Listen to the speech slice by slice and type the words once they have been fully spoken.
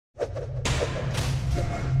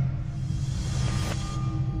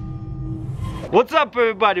What's up,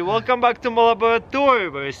 everybody? Welcome back to my laboratory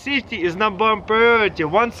where safety is #1 priority.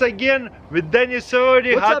 Once again with Dennis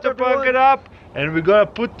already, how to pack it up, and we're gonna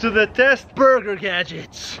put to the test burger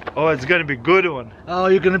gadgets. Oh, it's gonna be a good one. Oh,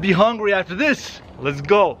 you're gonna be hungry after this. Let's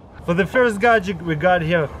go. For the first gadget we got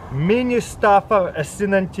here, mini stuffer, as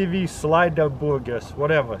seen on TV, slider burgers,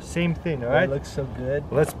 whatever, same thing, alright? It looks so good.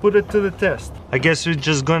 Let's put it to the test. I guess we're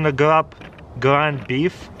just gonna grab ground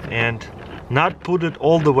beef and not put it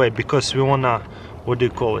all the way because we wanna, what do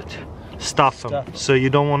you call it? Stuff them. So you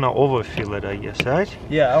don't wanna overfill it, I guess, right?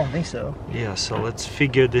 Yeah, I don't think so. Yeah, so let's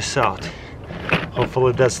figure this out.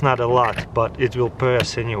 Hopefully that's not a lot, but it will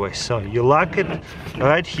press anyway. So you lock it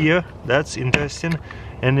right here, that's interesting,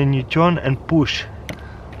 and then you turn and push.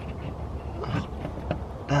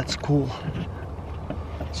 That's cool.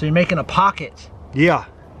 So you're making a pocket. Yeah,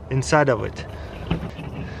 inside of it.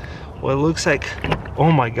 Well, it looks like,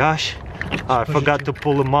 oh my gosh, I forgot to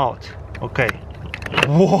pull them out. Okay.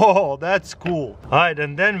 Whoa, that's cool. Alright,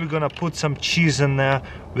 and then we're gonna put some cheese in there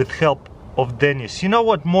with help of Dennis. You know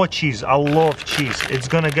what? More cheese. I love cheese. It's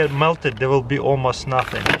gonna get melted. There will be almost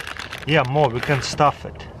nothing. Yeah, more. We can stuff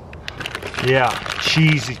it. Yeah,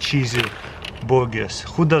 cheesy burgers.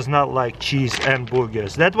 Who does not like cheese and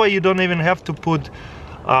burgers? That way you don't even have to put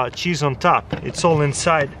cheese on top. It's all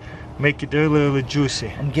inside. Make it really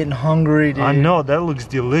juicy. I'm getting hungry, dude. I know, that looks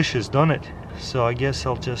delicious, don't it? So I guess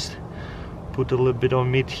I'll just put a little bit of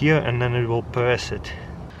meat here and then it will press it.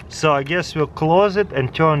 So I guess we'll close it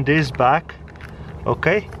and turn this back,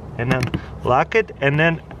 okay? And then lock it and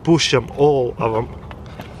then push them, all of them.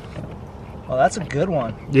 Oh, that's a good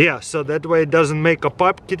one. Yeah, so that way it doesn't make a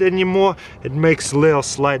pocket anymore. It makes little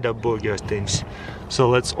slider burger things. So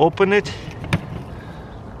let's open it.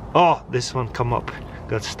 Oh, this one come up.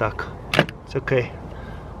 Got stuck. It's okay.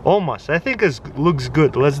 Almost. I think it looks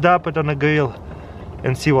good. Let's drop it on a grill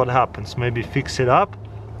and see what happens. Maybe fix it up.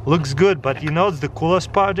 Looks good, but you know the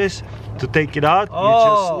coolest part is to take it out.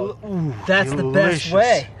 Oh, ooh, that's delicious. the best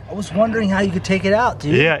way. I was wondering how you could take it out,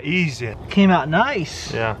 dude. Yeah, easy. Came out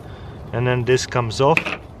nice. Yeah, and then this comes off.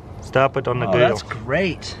 Stop it on the grill. That's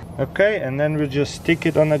great. Okay, and then we just stick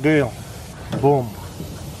it on the grill. Boom.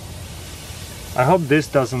 I hope this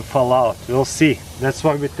doesn't fall out. We'll see. That's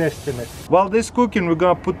why we're testing it. While this cooking, we're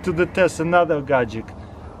gonna put to the test another gadget.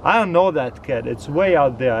 I don't know that cat. It's way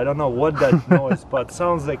out there. I don't know what that noise, but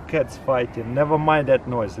sounds like cats fighting. Never mind that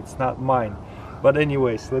noise. It's not mine. But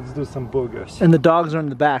anyways, let's do some burgers. And the dogs are in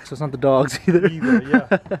the back, so it's not the dogs either.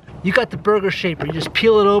 Yeah. You got the burger shaper. You just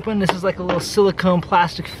peel it open. This is like a little silicone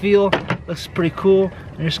plastic feel. Looks pretty cool.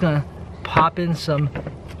 You're just gonna pop in some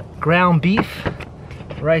ground beef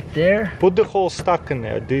right there. Put the whole stock in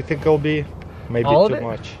there. Do you think it'll be maybe all too of it?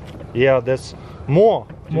 much? Yeah, that's more.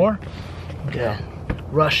 More? Yeah.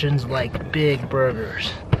 Russians like big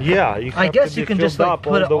burgers. Yeah, you I guess you can just like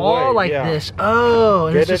put it all like this. Oh,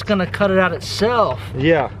 and it's just gonna cut it out itself.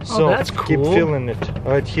 Yeah, so that's cool. Keep filling it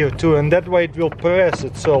right here too, and that way it will press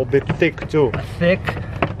it so a bit thick too. A thick,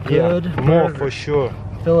 good yeah, more burger. for sure.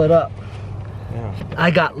 Fill it up. Yeah.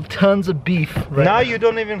 I got tons of beef right now. You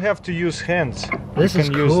don't even have to use hands. This is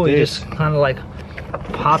cool. You just kind of like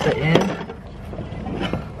pop it in.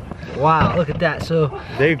 Wow, look at that. So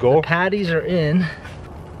there you go. The patties are in.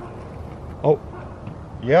 Oh,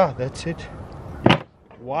 yeah, that's it.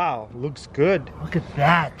 Wow, looks good. Look at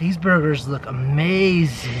that. These burgers look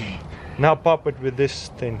amazing. Now pop it with this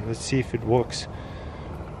thing. Let's see if it works.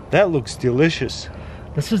 That looks delicious.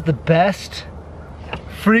 This is the best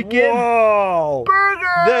freaking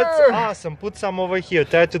burger. That's awesome. Put some over here.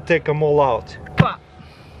 Try to take them all out.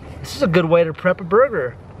 This is a good way to prep a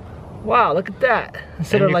burger. Wow, look at that.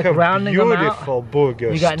 Instead of like rounding them out, beautiful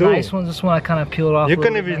burgers. You got nice ones. This one I kind of peeled off. You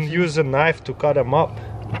can even use a knife to cut them up.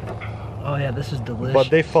 Oh yeah, this is delicious. But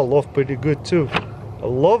they fall off pretty good too. I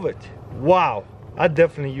love it. Wow. I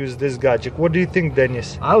definitely use this gadget. What do you think,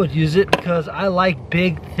 Dennis? I would use it because I like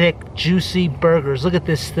big, thick, juicy burgers. Look at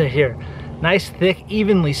this thing here. Nice, thick,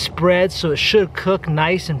 evenly spread, so it should cook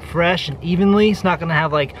nice and fresh and evenly. It's not gonna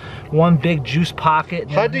have like one big juice pocket.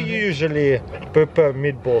 How do you usually prepare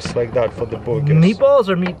meatballs like that for the burgers? Meatballs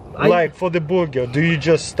or meat? Like for the burger, do you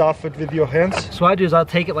just stuff it with your hands? So what I do is I'll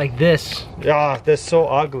take it like this. Yeah, that's so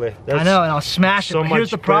ugly. That's I know, and I'll smash it. So But here's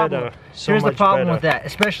the problem. Here's the problem with that,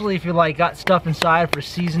 especially if you like got stuff inside for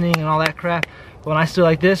seasoning and all that crap. But when I still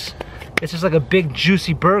like this, it's just like a big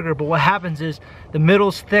juicy burger, but what happens is the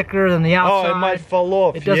middle's thicker than the outside. Oh, it might fall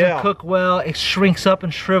off. It doesn't cook well. It shrinks up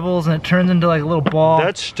and shrivels and it turns into like a little ball.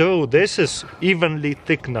 That's true. This is evenly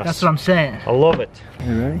thickness. That's what I'm saying. I love it.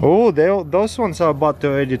 You ready? Oh, those ones are about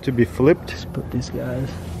ready to be flipped. Let's put these guys.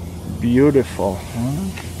 Beautiful.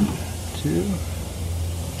 1, 2.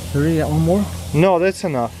 3, got one more? No, that's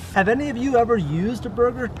enough. Have any of you ever used a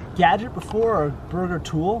burger gadget before, or a burger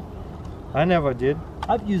tool? I never did.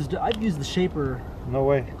 I've used the shaper. No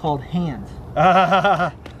way. Called hand.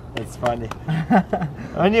 That's funny.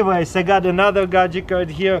 Anyways, I got another gadget right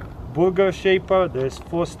here. Burger shaper. There's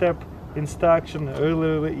 4-step instruction.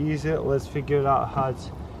 Really easy. Let's figure out how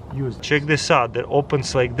it's used. Check this out. It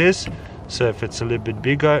opens like this. So if it's a little bit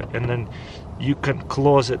bigger, and then you can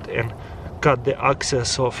close it and cut the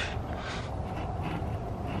access off.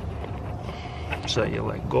 So you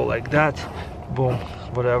like go like that. Boom.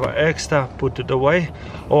 Whatever extra, put it away.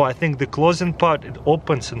 Oh, I think the closing part, it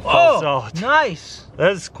opens and falls out. Nice.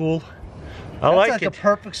 That's cool. I That's like like it. a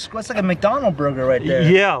perfect. That's like a McDonald's burger right there.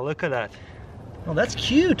 Yeah, look at that. Oh, that's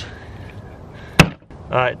cute.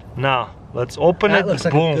 All right, now let's open it. That looks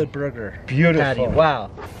like Boom. a good burger. Beautiful. Patty.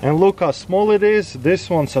 Wow. And look how small it is. These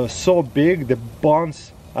ones are so big. The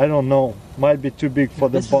buns, I don't know, might be too big for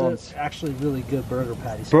the buns. This is actually really good burger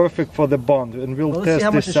patties. Perfect for the bun, and we'll Let's see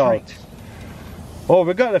how test much this it out. shrinks. Oh,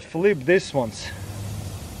 we gotta flip these ones.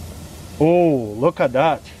 Oh, look at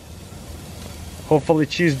that. Hopefully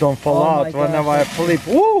cheese don't fall Oh out my whenever I gosh. flip.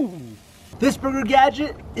 Woo! This burger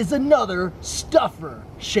gadget is another stuffer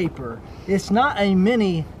shaper. It's not a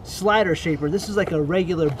mini slider shaper. This is like a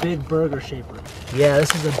regular big burger shaper. Yeah,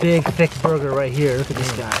 this is a big thick burger right here. Look at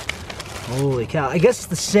this guy. Holy cow. I guess it's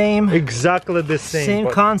the same. Exactly the same.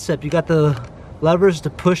 But Concept. You got the levers to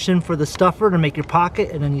push in for the stuffer to make your pocket,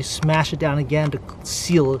 and then you smash it down again to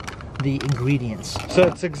seal the ingredients. so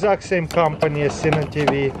it's exact same company as Cine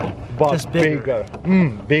TV, but Just bigger.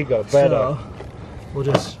 Bigger, better. So we'll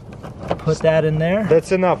just put that in there.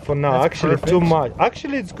 That's enough for now. That's Actually, perfect. too much.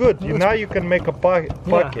 Actually, it's good. Well, Now you can make a pocket.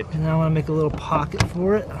 Yeah. And now I want to make a little pocket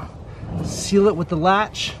for it. Seal it with the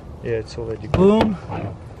latch. Yeah, it's already good. Boom.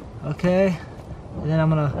 Okay. And then I'm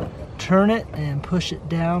gonna turn it and push it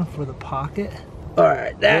down for the pocket. All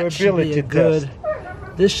right, that should be a good.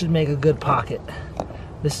 This should make a good pocket.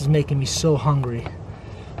 This is making me so hungry.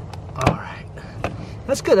 All right,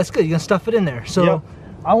 that's good. That's good. You're gonna stuff it in there. So Yep.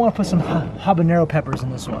 I want to put some habanero peppers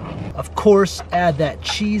in this one. Of course, add that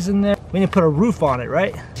cheese in there. We need to put a roof on it,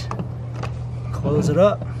 right? Close it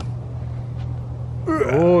up.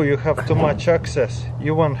 Oh, you have too much access.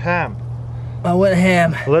 You want ham. I went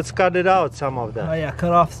ham. Let's cut it out, some of that. Oh yeah,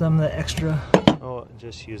 cut off some of the extra. Oh,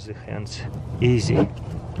 just use the hands. Easy.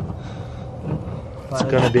 It's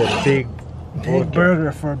gonna be a big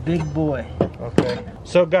burger for a big boy. Okay.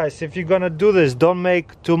 So guys, if you're gonna do this, don't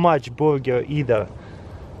make too much burger either.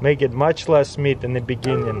 Make it much less meat in the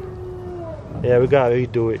beginning. Yeah, we gotta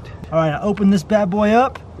redo it. All right, I open this bad boy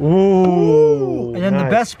up. Ooh. And then the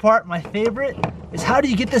nice. best part, my favorite, is how do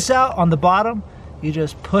you get this out on the bottom? You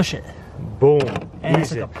just push it. Boom. And Easy.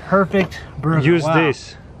 it's like a perfect burger. Use Wow.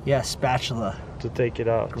 this Yeah, spatula. to take it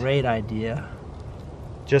out. Great idea.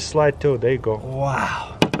 Just slide through. There you go.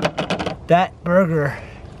 Wow. That burger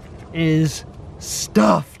is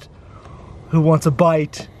stuffed. Who wants a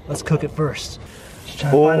bite? Let's cook it first. Just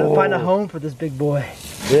trying to find a home for this big boy.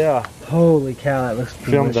 Yeah. Holy cow, that looks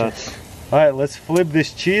Film delicious. that. All right, let's flip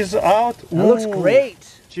this cheese out. That looks Ooh. great.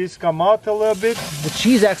 Cheese come out a little bit. The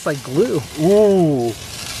cheese acts like glue. Ooh.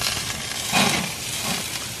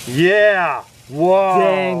 Yeah. Wow.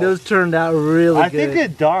 Dang, those turned out really I good. think they're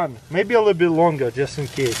done. Maybe a little bit longer, just in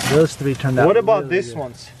case. Those three turned out What about really these good.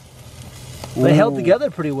 ones? They held Ooh. together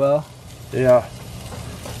pretty well. Yeah.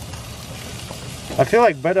 I feel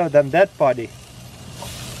like better than that patty.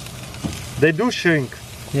 They do shrink,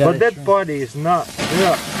 Yeah, but they that shrink. patty is not.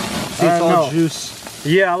 Yeah. See, I it's all know. juice.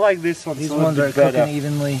 Yeah, I like this one. These a little ones are bit better. cooking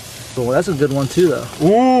evenly. Oh, that's a good one too, though.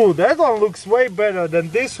 Ooh, that one looks way better than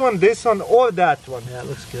this one, or that one. Yeah, it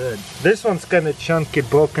looks good. This one's kind of chunky,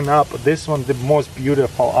 broken up. This one the most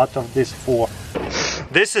beautiful out of these four.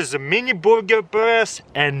 This is a mini burger press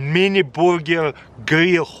and mini burger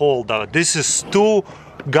grill holder. This is two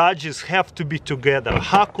gadgets have to be together.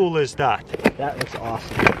 How cool is that? That looks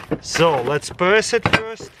awesome. So let's press it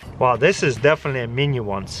first. Wow, this is definitely a mini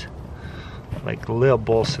ones. Like little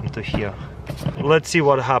balls into here. Let's see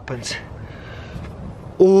what happens.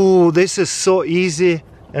 Oh, this is so easy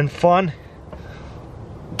and fun.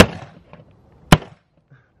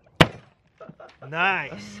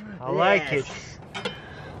 Nice. I like it.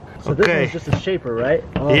 So this Okay. one's just a shaper, right?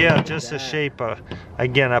 Oh, Yeah, just a shaper.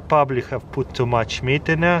 Again, I probably have put too much meat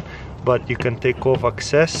in there, but you can take off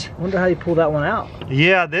excess. I wonder how you pull that one out.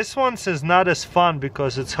 Yeah, this one is not as fun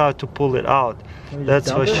because it's hard to pull it out. Can we just That's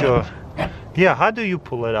dump for it? sure. Yeah, how do you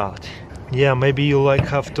pull it out? Yeah, maybe you like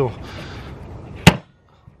have to.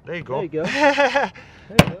 There you go. There you go. There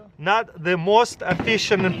you go. Not the most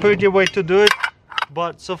efficient and pretty way to do it,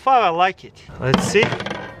 but so far I like it. Let's see.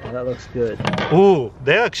 that looks good. Ooh,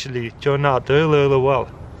 they actually turn out really well.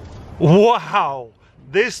 Wow,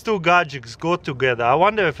 these two gadgets go together. I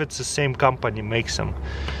wonder if it's the same company makes them.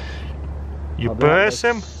 You press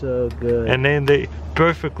them, so good, and then they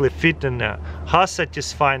perfectly fit in there. How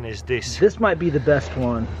satisfying is this? This might be the best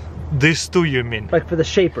one. These two, you mean? Like for the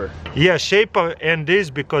shaper. Yeah, shaper and this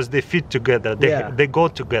because they fit together. They go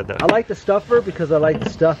together. I like the stuffer because I like to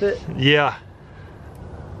stuff it. Yeah.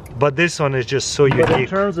 But this one is just so unique. But in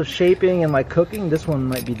terms of shaping and like cooking, this one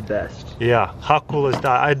might be the best. Yeah, how cool is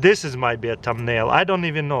that? This might be a thumbnail. I don't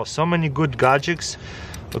even know. So many good gadgets.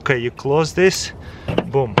 Okay, you close this.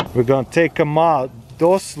 Boom. We're gonna take them out.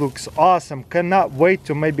 Those looks awesome. Cannot wait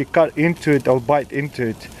to maybe cut into it or bite into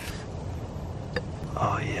it.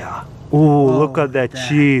 Oh yeah. Ooh, look at that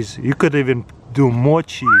cheese. You could even do more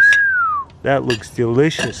cheese. That looks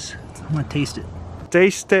delicious. I'm gonna taste it.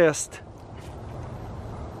 Taste test.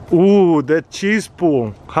 Ooh, that cheese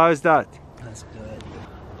pool. How is that? That's good.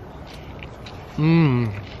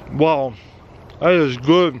 Mmm. Wow. That is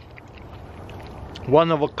good.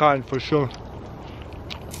 One of a kind for sure.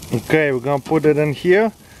 Okay, we're gonna put it in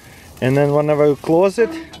here, and then whenever you close it,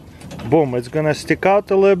 boom, it's gonna stick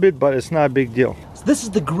out a little bit, but it's not a big deal. So this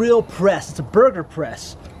is the grill press. It's a burger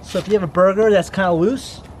press. So if you have a burger that's kind of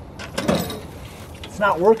loose, it's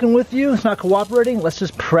not working with you, it's not cooperating, let's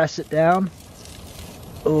just press it down.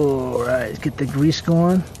 All right, let's get the grease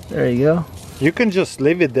going. There you go. You can just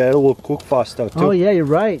leave it there, it will cook faster too. Oh yeah, you're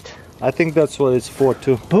right. I think that's what it's for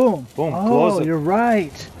too. Boom. Boom, oh, close it. You're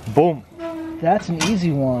right. Boom. That's an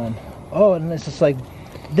easy one. Oh, and it's just like,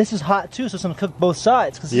 this is hot too, so it's gonna cook both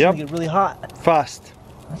sides because it's gonna get really hot. Fast.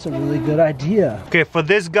 That's a really good idea. Okay, for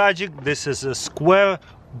this gadget, this is a square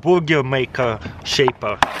burger maker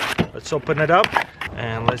shaper. Let's open it up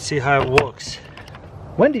and let's see how it works.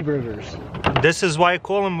 Wendy burgers. This is why I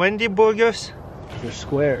call them Wendy burgers? They're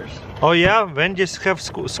squares. Oh yeah, Wendy's have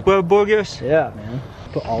square burgers? Yeah, man.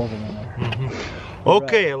 Put all of them in there. Mm-hmm.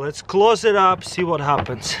 Okay, let's close it up, see what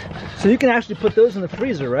happens. So you can actually put those in the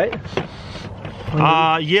freezer, right?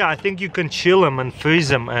 Yeah, I think you can chill them and freeze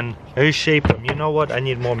them and reshape them. You know what? I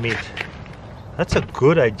need more meat. That's a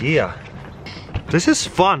good idea. This is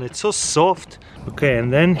fun. It's so soft. Okay,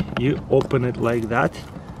 and then you open it like that.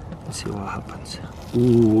 Let's see what happens. Ooh,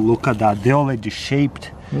 look at that. They're already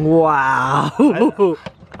shaped. Wow.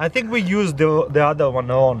 I think we used the other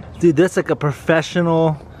one on. Dude, that's like a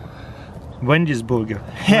professional Wendy's burger.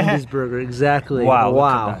 Wendy's burger, exactly. Wow,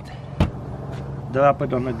 wow. look at that. Drop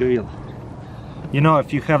it on the grill. You know,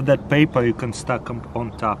 if you have that paper, you can stack them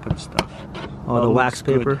on top and stuff. Oh, the wax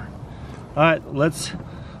paper. Alright, let's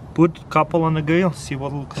put a couple on the grill, see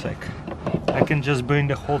what it looks like. I can just bring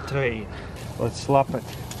the whole tray in. Let's slap it.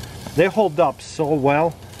 They hold up so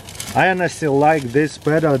well. I honestly like this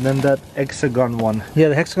better than that hexagon one. Yeah,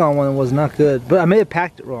 the hexagon one was not good, but I may have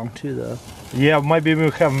packed it wrong too though. Yeah, maybe we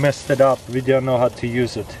have messed it up. We don't know how to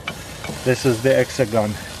use it. This is the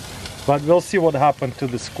hexagon. But we'll see what happened to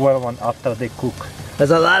the square one after they cook.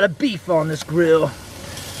 There's a lot of beef on this grill.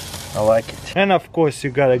 I like it. And of course you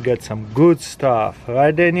gotta get some good stuff,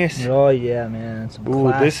 right Dennis? Oh yeah, man.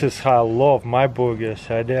 Ooh, this is how I love my burgers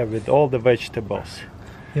right there with all the vegetables.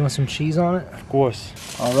 You want some cheese on it? Of course.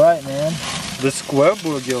 Alright, man. The square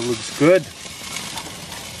burger looks good.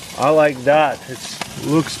 I like that. It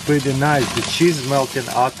looks pretty nice. The cheese melting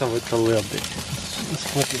out of it a little bit. Let's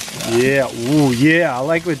flip this. Yeah, ooh, yeah. I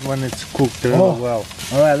like it when it's cooked really well.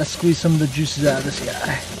 Alright, let's squeeze some of the juices out of this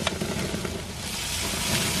guy.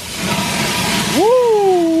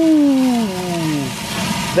 Woo!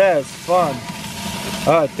 That's fun.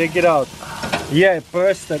 Alright, take it out. Yeah, I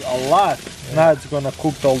pressed it a lot. Yeah. Now it's gonna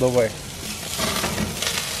cook all the way.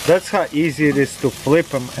 That's how easy it is to flip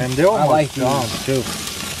them, and they're almost done too.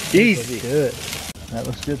 Easy. Good. That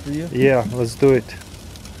looks good for you? Yeah, let's do it.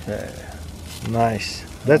 Okay. Nice.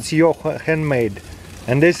 That's your handmade.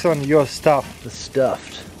 And this one, your stuff. The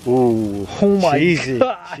stuffed. Ooh. Oh my cheesy.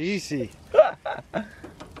 gosh. Cheesy.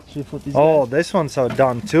 Should we flip these Oh, guys? this one's are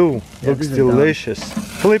done too. Yeah, looks delicious.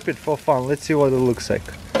 Flip it for fun. Let's see what it looks like.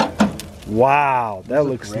 Wow, that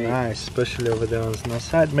looks great. nice, especially over there on the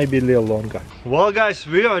side, maybe a little longer. Well guys,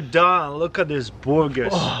 we are done. Look at these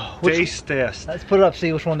burgers. Taste test. Let's put it up,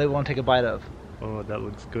 see which one they want to take a bite of. Oh, that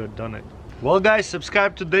looks good, doesn't it? Well guys,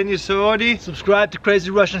 subscribe to Dennis already. Subscribe to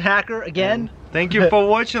Crazy Russian Hacker again. Thank you for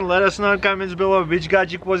watching. Let us know in the comments below which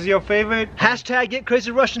gadget was your favorite. Hashtag get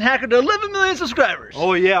Crazy Russian Hacker to 11 million subscribers.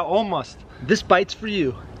 Oh yeah, almost. This bite's for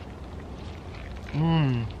you.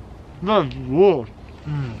 Mmm. That's good.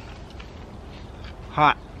 Mmm.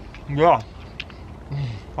 Hot. Yeah.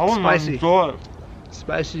 I want to Spicy. enjoy it.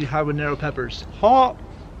 Spicy habanero peppers. Hot.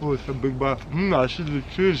 Oh, it's a big bite. I see the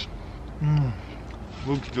cheese.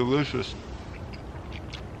 Looks delicious.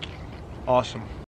 Awesome.